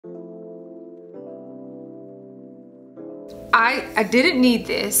I didn't need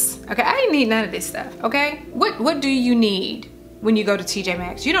this. Okay, I didn't need none of this stuff, okay? What do you need when you go to TJ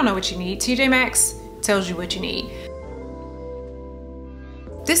Maxx? You don't know what you need. TJ Maxx tells you what you need.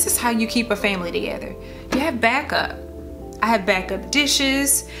 This is how you keep a family together. You have backup. I have backup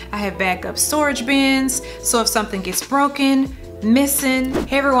dishes. I have backup storage bins. So if something gets broken, missing.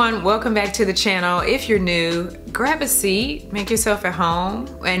 Hey everyone, welcome back to the channel. If you're new, grab a seat, make yourself at home,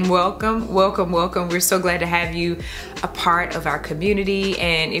 and welcome, welcome, welcome. We're so glad to have you a part of our community.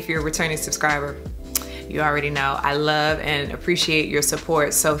 And if you're a returning subscriber, you already know I love and appreciate your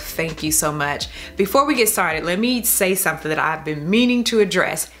support, so thank you so much. Before we get started, let me say something that I've been meaning to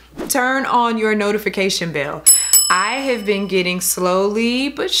address. Turn on your notification bell. I have been getting slowly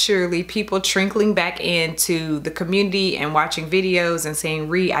but surely people trickling back into the community and watching videos and saying,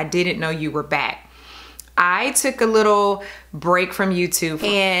 Ree, I didn't know you were back. I took a little break from YouTube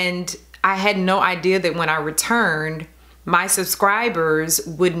and I had no idea that when I returned, my subscribers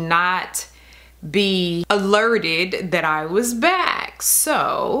would not be alerted that I was back.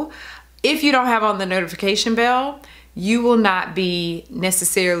 So if you don't have on the notification bell, you will not be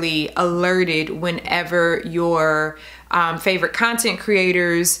necessarily alerted whenever your favorite content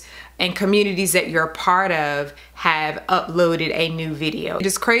creators and communities that you're a part of have uploaded a new video. It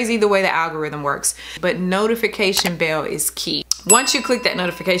is crazy the way the algorithm works, but notification bell is key. Once you click that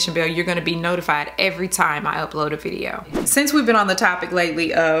notification bell, you're gonna be notified every time I upload a video. Since we've been on the topic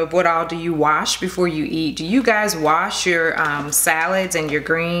lately of what all do you wash before you eat, do you guys wash your salads and your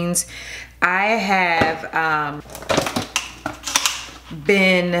greens? I have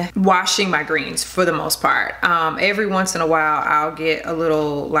been washing my greens for the most part. Every once in a while I'll get a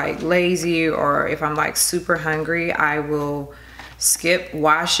little like lazy, or if I'm like super hungry, I will skip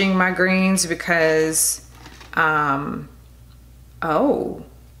washing my greens because oh,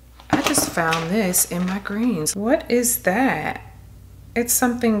 I just found this in my greens. What is that? It's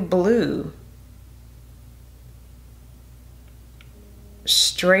something blue.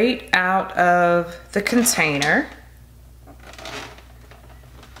 Straight out of the container.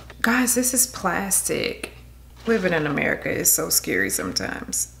 Guys, this is plastic. Living in America is so scary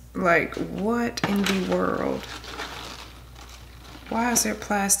sometimes. Like, what in the world? Why is there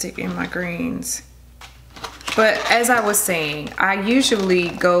plastic in my greens? But as I was saying, I usually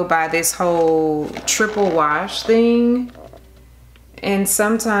go by this whole triple wash thing. And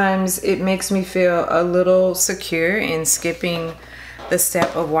sometimes it makes me feel a little secure in skipping the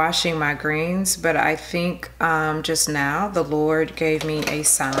step of washing my greens. But I think just now the Lord gave me a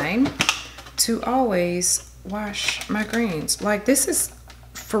sign to always wash my greens. Like, this is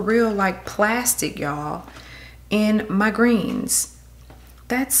for real, like plastic, y'all, in my greens.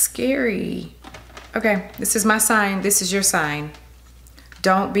 That's scary. Okay, this is my sign. This is your sign.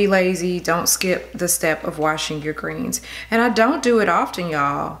 Don't be lazy. Don't skip the step of washing your greens. And I don't do it often,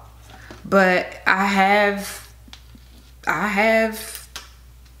 y'all, but I have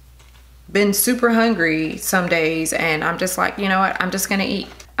been super hungry some days, and I'm just like, you know what, I'm just gonna eat.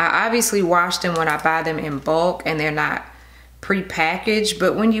 I obviously wash them when I buy them in bulk and they're not pre-packaged,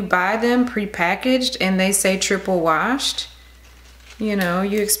 but when you buy them pre-packaged and they say triple washed, you know,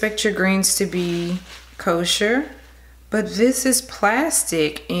 you expect your greens to be kosher, but this is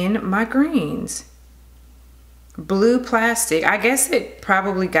plastic in my greens. Blue plastic. I guess it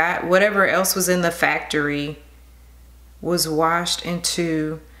probably got whatever else was in the factory was washed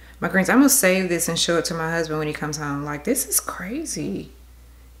into my greens. I'm gonna save this and show it to my husband when he comes home. Like, this is crazy.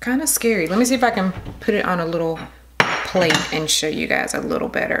 Kind of scary. Let me see if I can put it on a little plate and show you guys a little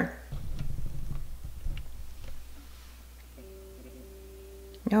better.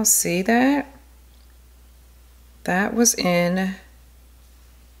 Y'all see that? That was in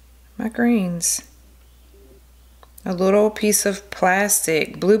my greens. A little piece of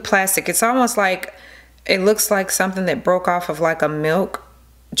plastic, blue plastic. It's almost like, it looks like something that broke off of like a milk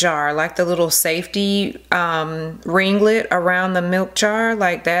jar, like the little safety ringlet around the milk jar,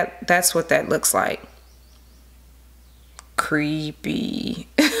 like that. That's what that looks like. Creepy.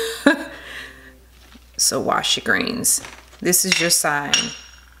 So wash your greens. This is your sign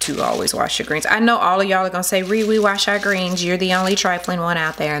to always wash your greens. I know all of y'all are gonna say, Ree, we wash our greens. You're the only trifling one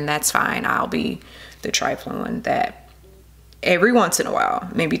out there, and that's fine. I'll be the trifling one that every once in a while,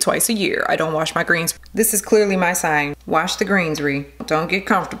 maybe twice a year, I don't wash my greens. This is clearly my sign. Wash the greens, Ree. Don't get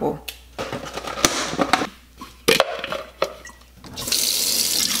comfortable.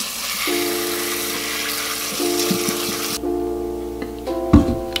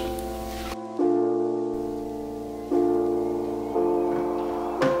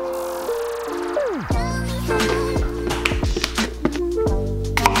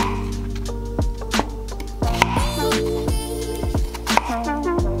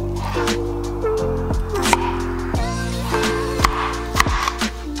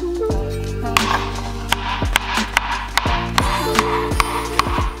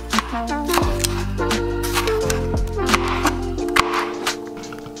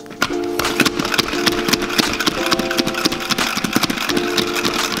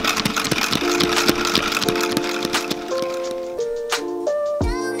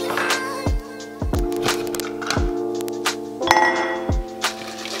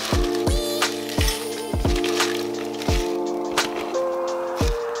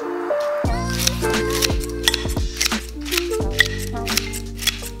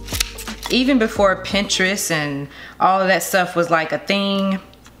 even before Pinterest and all of that stuff was like a thing,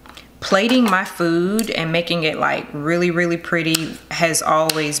 plating my food and making it like really, really pretty has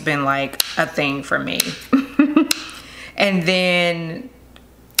always been like a thing for me. And then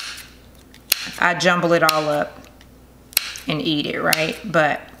I jumble it all up and eat it, right?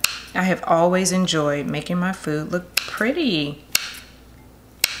 But I have always enjoyed making my food look pretty.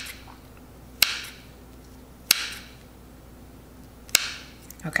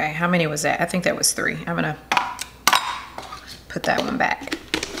 Okay, how many was that? I think that was 3. I'm gonna put that one back.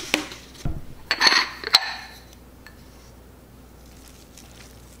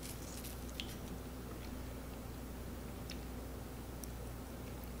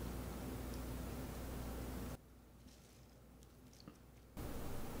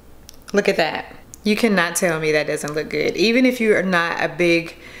 Look at that. You cannot tell me that doesn't look good. Even if you are not a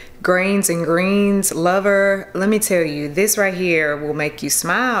big grains and greens lover, let me tell you, this right here will make you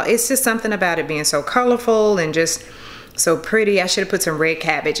smile. It's just something about it being so colorful and just so pretty. I should have put some red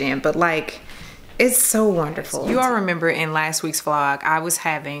cabbage in, but like, it's so wonderful. You all remember in last week's vlog, I was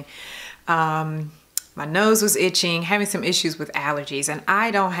having, my nose was itching, having some issues with allergies, and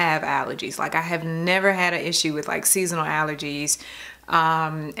I don't have allergies. Like, I have never had an issue with like seasonal allergies.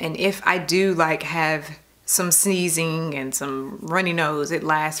 And if I do like have some sneezing and some runny nose, it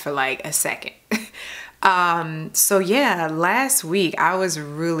lasts for like a second. So yeah, last week I was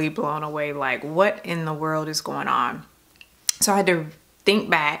really blown away, like what in the world is going on? So I had to think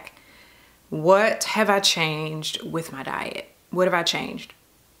back, what have I changed with my diet? What have I changed?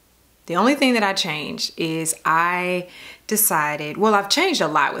 The only thing that I changed is I decided, well, I've changed a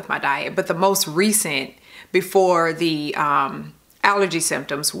lot with my diet, but the most recent before the allergy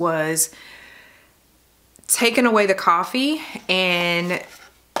symptoms was taking away the coffee and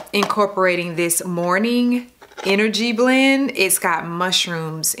incorporating this morning energy blend. It's got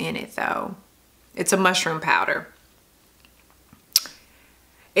mushrooms in it though. It's a mushroom powder.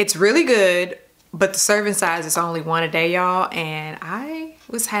 It's really good, but the serving size is only 1 a day, y'all. And I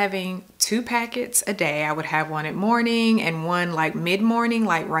was having 2 packets a day. I would have one at morning and one like mid-morning,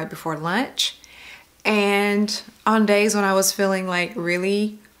 like right before lunch. And on days when I was feeling like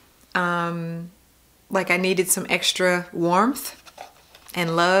really, like I needed some extra warmth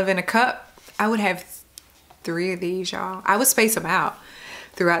and love in a cup, I would have 3 of these, y'all. I would space them out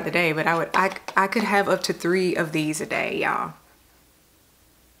throughout the day, but I could have up to 3 of these a day, y'all.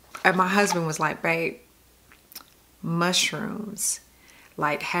 And my husband was like, babe, mushrooms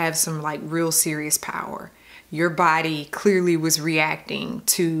like have some like real serious power. Your body clearly was reacting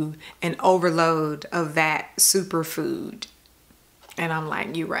to an overload of that superfood. And I'm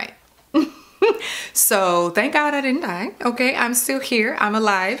like, you're right. So thank God I didn't die. Okay, I'm still here, I'm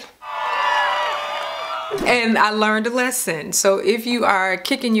alive. And I learned a lesson. So if you are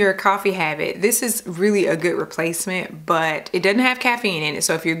kicking your coffee habit, this is really a good replacement, but it doesn't have caffeine in it.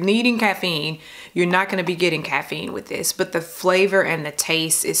 So if you're needing caffeine, you're not gonna be getting caffeine with this, but the flavor and the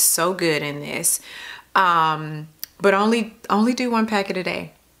taste is so good in this. But only do 1 packet a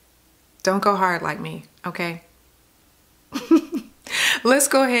day. Don't go hard like me, okay? Let's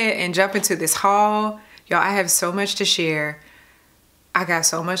go ahead and jump into this haul. Y'all, I have so much to share. I got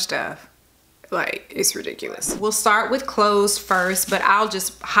so much stuff. Like, it's ridiculous. We'll start with clothes first, but I'll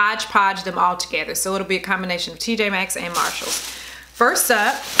just hodgepodge them all together. So it'll be a combination of TJMAXX and Marshalls. First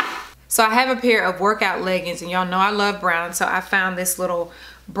up, so I have a pair of workout leggings, and y'all know I love brown. So I found this little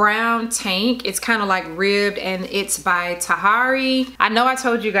brown tank. It's kind of like ribbed, and it's by Tahari. I know I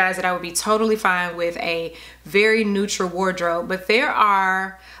told you guys that I would be totally fine with a very neutral wardrobe, but there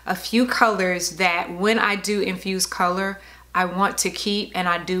are a few colors that when I do infuse color, I want to keep, and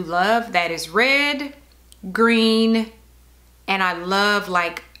I do love. That is red, green, and I love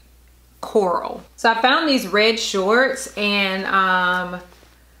like coral. So I found these red shorts, and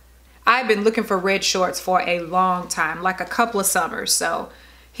I've been looking for red shorts for a long time, like a couple of summers. So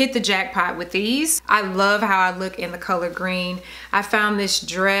hit the jackpot with these. I love how I look in the color green. I found this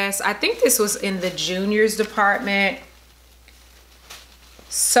dress. I think this was in the juniors department.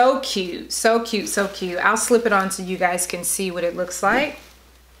 So cute, so cute, so cute. I'll slip it on so you guys can see what it looks like.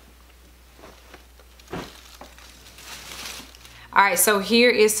 All right, so here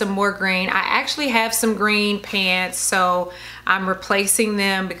is some more green. I actually have some green pants, so I'm replacing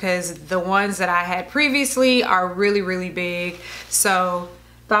them because the ones that I had previously are really, really big. So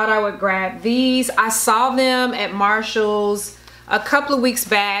thought I would grab these. I saw them at Marshalls a couple of weeks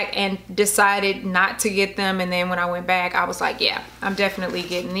back and decided not to get them. And then when I went back, I was like, yeah, I'm definitely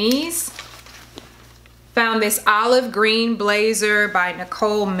getting these. Found this olive green blazer by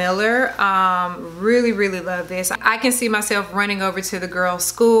Nicole Miller. Really love this. I can see myself running over to the girls'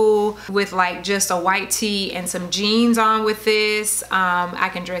 school with like just a white tee and some jeans on with this. I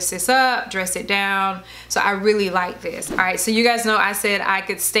can dress this up, dress it down. So I really like this. All right, so you guys know I said I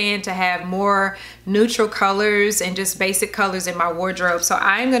could stand to have more neutral colors and just basic colors in my wardrobe. So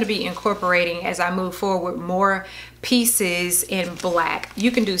I'm gonna be incorporating, as I move forward, more pieces in black.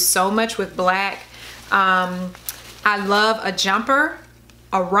 You can do so much with black. I love a jumper,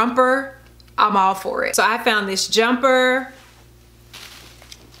 a romper. I'm all for it. So I found this jumper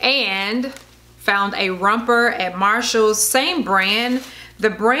and found a romper at Marshalls, same brand. The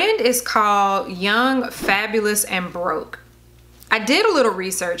brand is called Young, Fabulous, and Broke. I did a little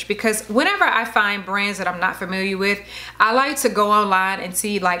research because whenever I find brands that I'm not familiar with, I like to go online and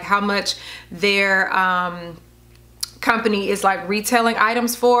see like how much their company is like retailing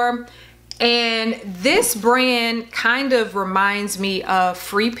items for. And this brand kind of reminds me of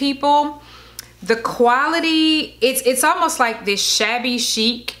Free People. The quality, it's almost like this shabby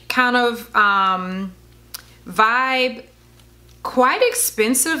chic kind of vibe. Quite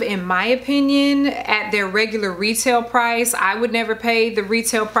expensive in my opinion at their regular retail price. I would never pay the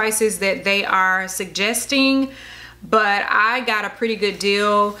retail prices that they are suggesting, but I got a pretty good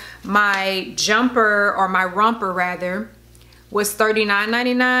deal. My jumper, or my romper rather, was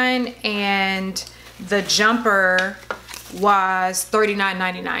 $39.99 and the jumper was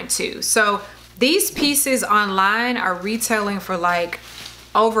 $39.99 too. So these pieces online are retailing for like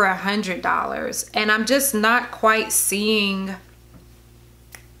over $100, and I'm just not quite seeing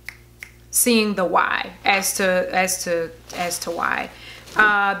the why as to why.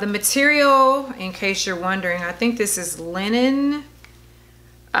 The material, in case you're wondering, I think this is linen.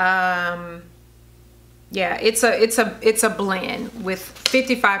 Yeah, it's a blend with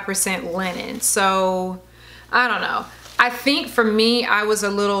 55% linen. So I don't know. I think for me, I was a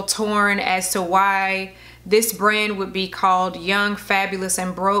little torn as to why this brand would be called Young, Fabulous,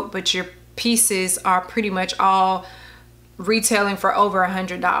 and Broke, but your pieces are pretty much all retailing for over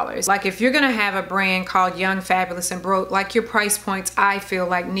 $100. Like if you're gonna have a brand called Young, Fabulous, and Broke, like your price points, I feel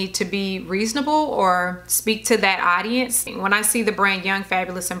like need to be reasonable or speak to that audience. When I see the brand Young,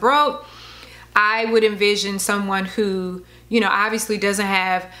 Fabulous, and Broke, I would envision someone who, you know, obviously doesn't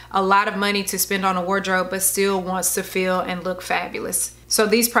have a lot of money to spend on a wardrobe, but still wants to feel and look fabulous. So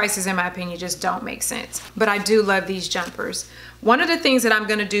these prices, in my opinion, just don't make sense. But I do love these jumpers. One of the things that I'm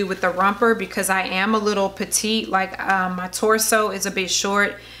gonna do with the romper, because I am a little petite, like my torso is a bit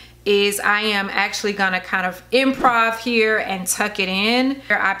short, is I am actually gonna kind of improv here and tuck it in.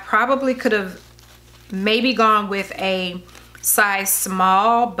 I probably could have maybe gone with a size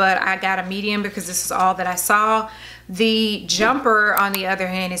small, but I got a medium because this is all that I saw. The jumper, on the other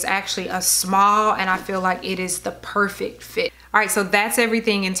hand, is actually a small, and I feel like it is the perfect fit. All right, so that's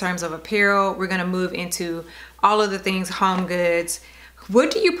everything in terms of apparel. We're gonna move into all of the things home goods. What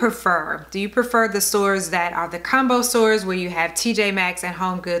do you prefer? Do you prefer the stores that are the combo stores where you have TJ Maxx and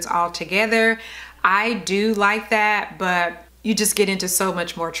HomeGoods all together? I do like that, but you just get into so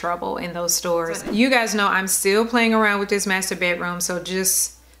much more trouble in those stores. You guys know I'm still playing around with this master bedroom, so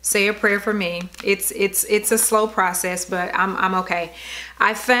just say a prayer for me. It's a slow process, but I'm okay.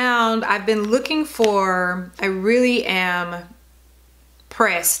 I've been looking for, I really am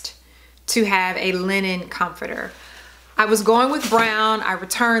pressed to have a linen comforter. I was going with brown. I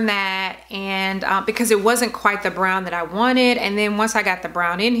returned that, and because it wasn't quite the brown that I wanted, and then once I got the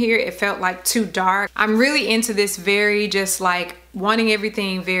brown in here, it felt like too dark. I'm really into this very just like wanting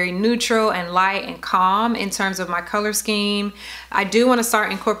everything very neutral and light and calm in terms of my color scheme. I do want to start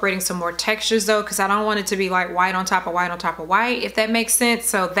incorporating some more textures though, because I don't want it to be like white on top of white on top of white, if that makes sense.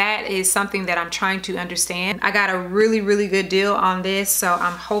 So that is something that I'm trying to understand. I got a really good deal on this, so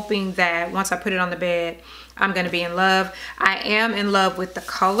I'm hoping that once I put it on the bed, I'm gonna be in love. I am in love with the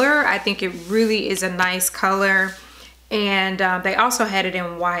color. I think it really is a nice color. And they also had it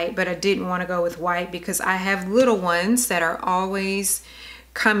in white, but I didn't want to go with white because I have little ones that are always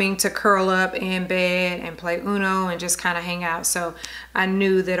coming to curl up in bed and play Uno and just kind of hang out. So I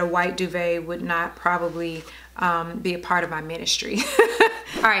knew that a white duvet would not probably be a part of my ministry.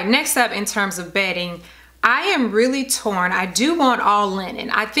 All right, next up in terms of bedding, I am really torn. I do want all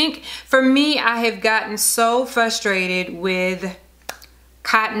linen. I think for me, I have gotten so frustrated with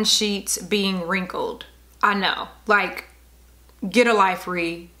cotton sheets being wrinkled. I know, like, get a life,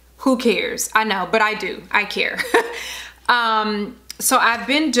 Ree. Who cares? I know, but I do. I care. So I've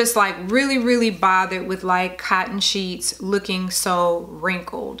been just like really bothered with like cotton sheets looking so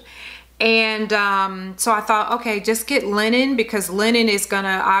wrinkled. And so I thought, okay, just get linen, because linen is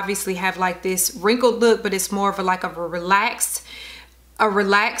gonna obviously have like this wrinkled look, but it's more of a relaxed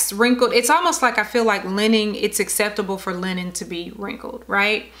wrinkled. It's almost like, I feel like linen, it's acceptable for linen to be wrinkled,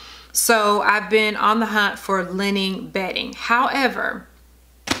 right? So I've been on the hunt for linen bedding. However,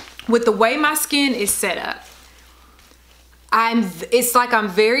 with the way my skin is set up, it's like I'm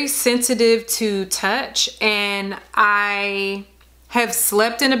very sensitive to touch, and I have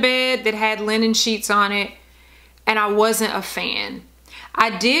slept in a bed that had linen sheets on it, and I wasn't a fan.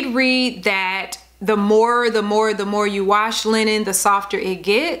 I did read that the more you wash linen, the softer it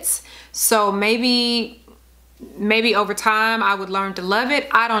gets. So maybe over time I would learn to love it.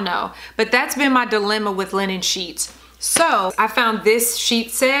 I don't know. But that's been my dilemma with linen sheets. So I found this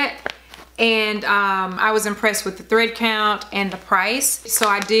sheet set, and I was impressed with the thread count and the price. So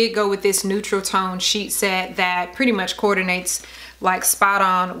I did go with this neutral tone sheet set that pretty much coordinates like spot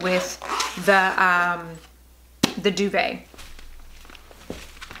on with the duvet.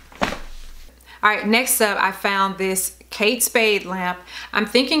 All right, next up, I found this Kate Spade lamp. I'm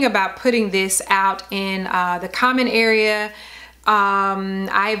thinking about putting this out in the common area.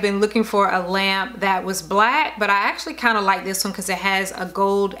 I've been looking for a lamp that was black, but I actually kind of like this one because it has a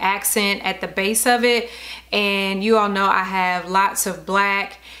gold accent at the base of it. And you all know I have lots of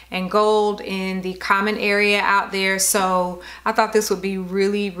black and gold in the common area out there, so I thought this would be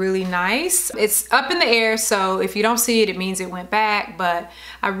really, really nice. It's up in the air, so if you don't see it, it means it went back, but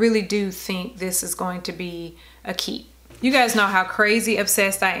I really do think this is going to be a keep. You guys know how crazy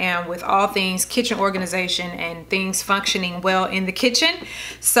obsessed I am with all things kitchen organization and things functioning well in the kitchen.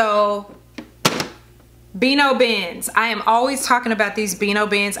 So Beano bins. I am always talking about these Beano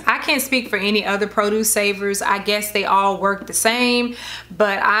bins. I can't speak for any other produce savers. I guess they all work the same,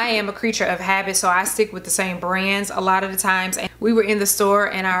 but I am a creature of habit, so I stick with the same brands a lot of the times. And we were in the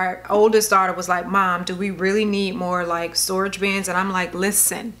store, and our oldest daughter was like, "Mom, do we really need more like storage bins?" And I'm like,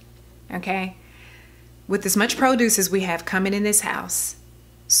 listen, okay, with as much produce as we have coming in this house,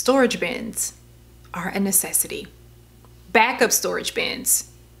 storage bins are a necessity. Backup storage bins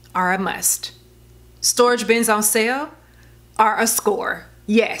are a must. Storage bins on sale are a score.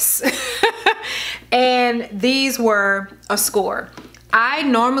 Yes. And these were a score. I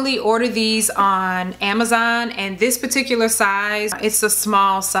normally order these on Amazon, and this particular size, it's a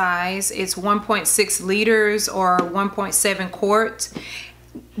small size. It's 1.6 liters or 1.7 quarts.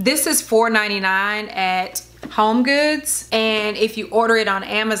 This is $4.99 at HomeGoods, and if you order it on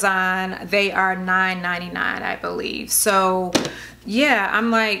Amazon, they are $9.99, I believe. So yeah, I'm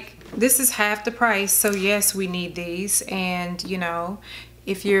like, this is half the price, so yes, we need these. And you know,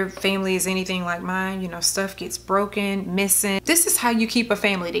 if your family is anything like mine, you know, stuff gets broken, missing. This is how you keep a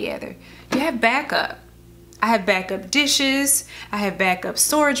family together. You have backup. I have backup dishes. I have backup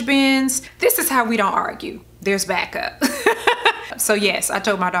storage bins. This is how we don't argue. There's backup. So yes, I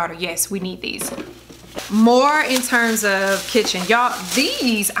told my daughter, yes, we need these. More in terms of kitchen. Y'all,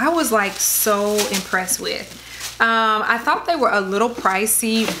 these I was like so impressed with. I thought they were a little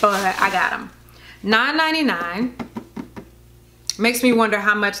pricey, but I got them. $9.99. Makes me wonder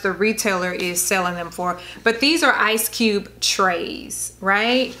how much the retailer is selling them for. But these are ice cube trays,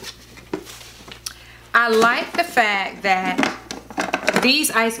 right? I like the fact that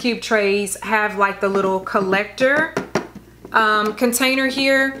these ice cube trays have like the little collector container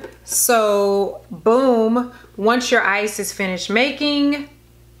here. So boom, once your ice is finished making,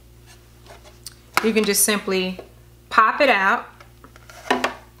 you can just simply pop it out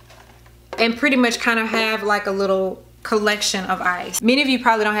and pretty much kind of have like a little collection of ice. Many of you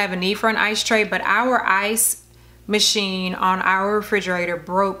probably don't have a need for an ice tray, but our ice machine on our refrigerator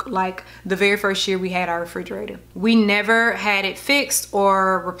broke like the very first year we had our refrigerator. We never had it fixed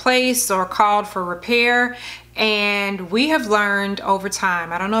or replaced or called for repair, and we have learned over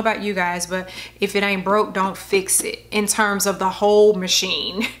time, I don't know about you guys, but if it ain't broke, don't fix it in terms of the whole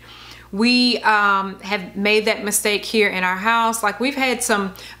machine. We have made that mistake here in our house. Like, we've had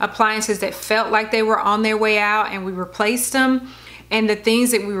some appliances that felt like they were on their way out, and we replaced them, and the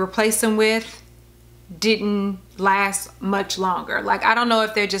things that we replaced them with didn't last much longer. Like, I don't know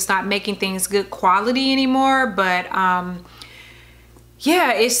if they're just not making things good quality anymore, but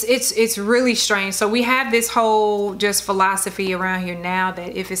yeah, it's really strange. So we have this whole just philosophy around here now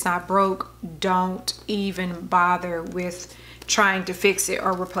that if it's not broke, don't even bother with trying to fix it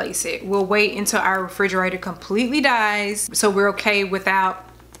or replace it. We'll wait until our refrigerator completely dies, so we're okay without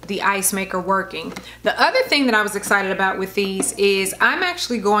the ice maker working. The other thing that I was excited about with these is I'm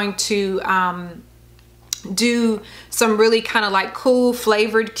actually going to do some really kind of like cool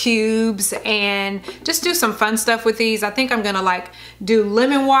flavored cubes and just do some fun stuff with these. I think I'm gonna like do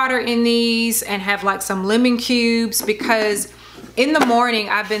lemon water in these and have like some lemon cubes, because in the morning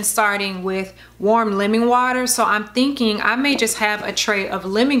I've been starting with warm lemon water. So I'm thinking I may just have a tray of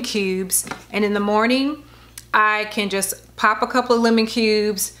lemon cubes, and in the morning I can just pop a couple of lemon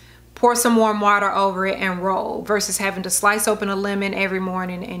cubes, pour some warm water over it and roll, versus having to slice open a lemon every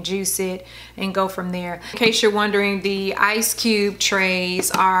morning and juice it and go from there. In case you're wondering, the ice cube trays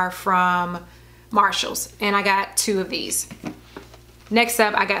are from Marshalls, and I got 2 of these. Next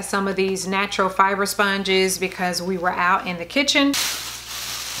up, I got some of these natural fiber sponges because we were out in the kitchen.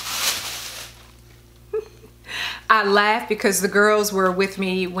 I laughed because the girls were with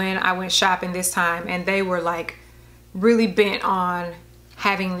me when I went shopping this time, and they were like really bent on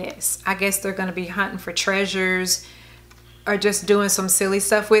having this. I guess they're gonna be hunting for treasures or just doing some silly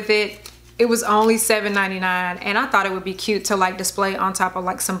stuff with it. It was only $7.99, and I thought it would be cute to like display on top of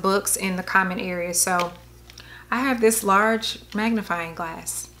like some books in the common area. So I have this large magnifying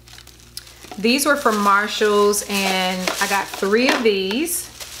glass. These were from Marshalls, and I got 3 of these.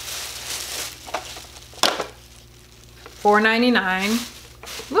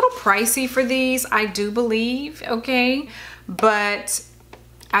 $4.99. A little pricey for these, I do believe, okay? But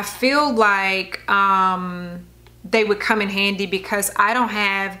I feel like they would come in handy because I don't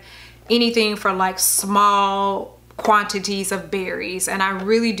have anything for like small quantities of berries, and I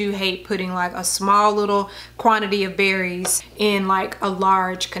really do hate putting like a small little quantity of berries in like a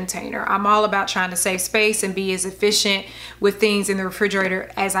large container. I'm all about trying to save space and be as efficient with things in the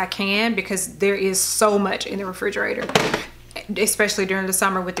refrigerator as I can, because there is so much in the refrigerator, especially during the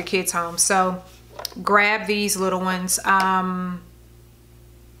summer with the kids home. So grab these little ones.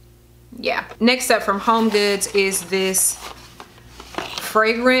 Yeah. Next up from HomeGoods is this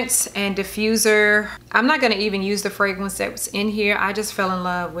fragrance and diffuser. I'm not going to even use the fragrance that's in here. I just fell in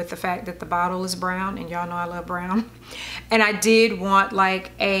love with the fact that the bottle is brown, and y'all know I love brown. And I did want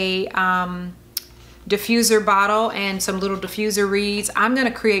like a diffuser bottle and some little diffuser reeds. I'm going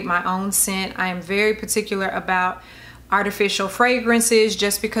to create my own scent. I am very particular about artificial fragrances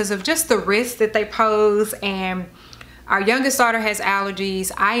just because of just the risk that they pose, and our youngest daughter has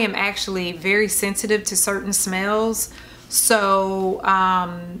allergies. I am actually very sensitive to certain smells. So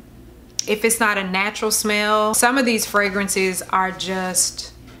if it's not a natural smell, some of these fragrances are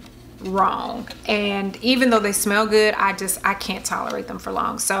just wrong. And even though they smell good, I can't tolerate them for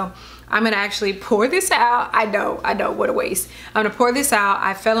long. So I'm gonna actually pour this out. I know, what a waste. I'm gonna pour this out.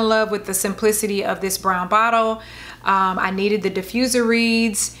 I fell in love with the simplicity of this brown bottle. I needed the diffuser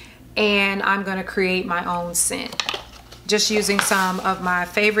reeds, and I'm gonna create my own scent. Just using some of my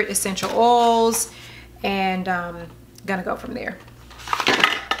favorite essential oils, and gonna go from there.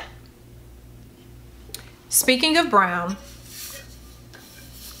 Speaking of brown,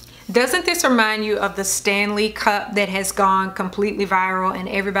 doesn't this remind you of the Stanley cup that has gone completely viral, and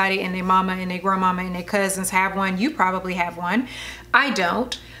everybody and their mama and their grandmama and their cousins have one? You probably have one. I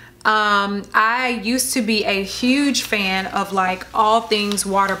don't. I used to be a huge fan of like all things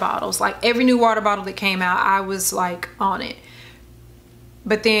water bottles. Like every new water bottle that came out, I was like on it.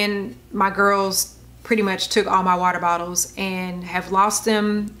 But then my girls pretty much took all my water bottles and have lost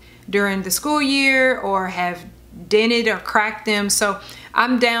them during the school year, or have dented or cracked them. So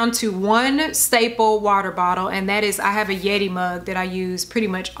I'm down to one staple water bottle, and that is, I have a Yeti mug that I use pretty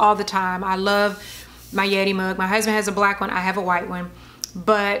much all the time. I love my Yeti mug. My husband has a black one, I have a white one.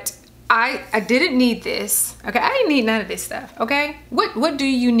 But I didn't need this, okay? I didn't need none of this stuff, okay? What do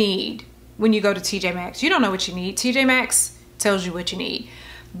you need when you go to TJ Maxx? You don't know what you need. TJ Maxx tells you what you need.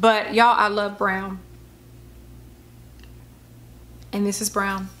 But y'all, I love brown. And this is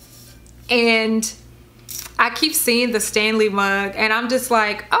brown. And I keep seeing the Stanley mug, and I'm just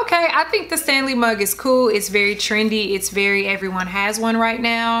like, okay, I think the Stanley mug is cool. It's very trendy. It's very, everyone has one right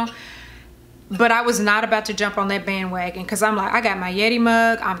now. But I was not about to jump on that bandwagon, because I'm like, I got my Yeti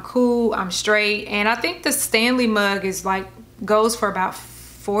mug, I'm cool, I'm straight. And I think the Stanley mug is like, goes for about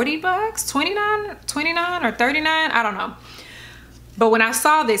 40 bucks, 29 or 39, I don't know. But when I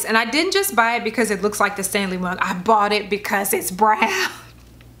saw this, and I didn't just buy it because it looks like the Stanley mug, I bought it because it's brown.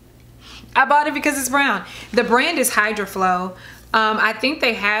 I bought it because it's brown. The brand is Hydroflow. I think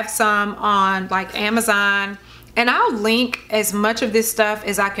they have some on like Amazon, and I'll link as much of this stuff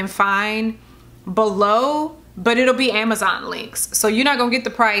as I can find below, but it'll be Amazon links. So you're not gonna get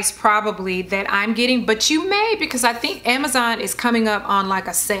the price probably that I'm getting, but you may, because I think Amazon is coming up on like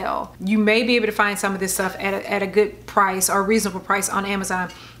a sale. You may be able to find some of this stuff at a good price or reasonable price on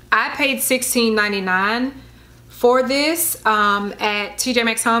Amazon. I paid $16.99 for this at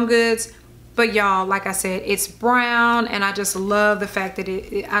TJMAXX-HomeGoods. But y'all, like I said, it's brown, and I just love the fact that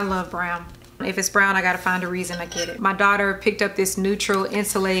I love brown. If it's brown, I gotta find a reason to get it. My daughter picked up this neutral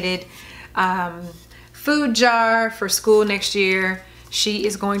insulated food jar for school next year. She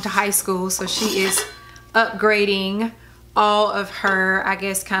is going to high school, so she is upgrading all of her, I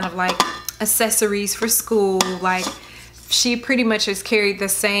guess, kind of like accessories for school. Like, she pretty much has carried the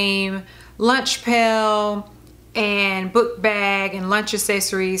same lunch pail and book bag and lunch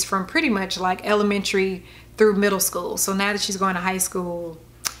accessories from pretty much like elementary through middle school. So now that she's going to high school,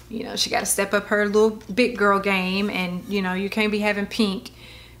 you know, she got to step up her little big girl game, and you know, you can't be having pink,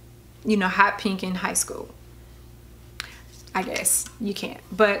 you know, hot pink in high school. I guess you can't.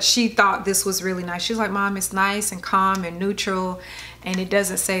 But she thought this was really nice. She was like, Mom, it's nice and calm and neutral, and it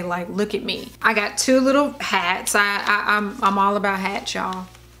doesn't say like, look at me. I got two little hats. I'm all about hats, y'all.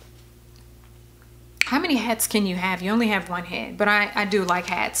 How many hats can you have? You only have one head, but I do like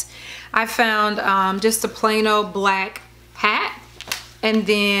hats. I found just a plain old black hat, and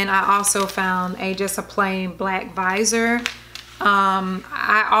then I also found just a plain black visor.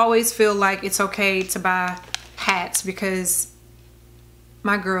 I always feel like it's okay to buy hats because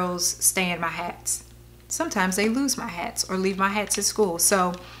my girls stay in my hats. Sometimes they lose my hats or leave my hats at school.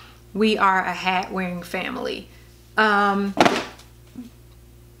 So we are a hat wearing family. And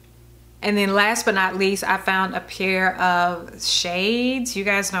then last but not least, I found a pair of shades. You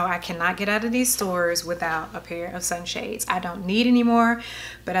guys know I cannot get out of these stores without a pair of sunshades. I don't need any more,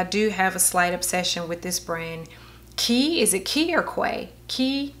 but I do have a slight obsession with this brand. Key, is it Key or Quay?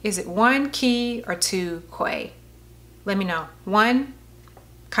 Key, is it 1 Key or 2 Quay? Let me know. 1,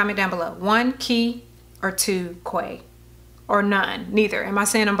 comment down below. 1 Key or 2 Quay? Or none, neither. Am I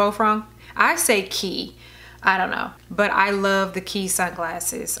saying them both wrong? I say Key. I don't know, but I love the Key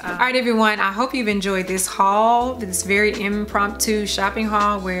sunglasses. All right, everyone, I hope you've enjoyed this haul, this very impromptu shopping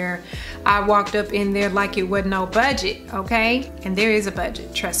haul where I walked up in there like it wasn't no budget, okay? And there is a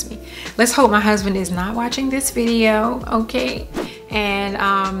budget, trust me. Let's hope my husband is not watching this video, okay? And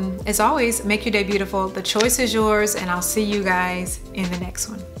as always, make your day beautiful. The choice is yours, and I'll see you guys in the next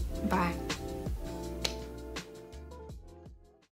one.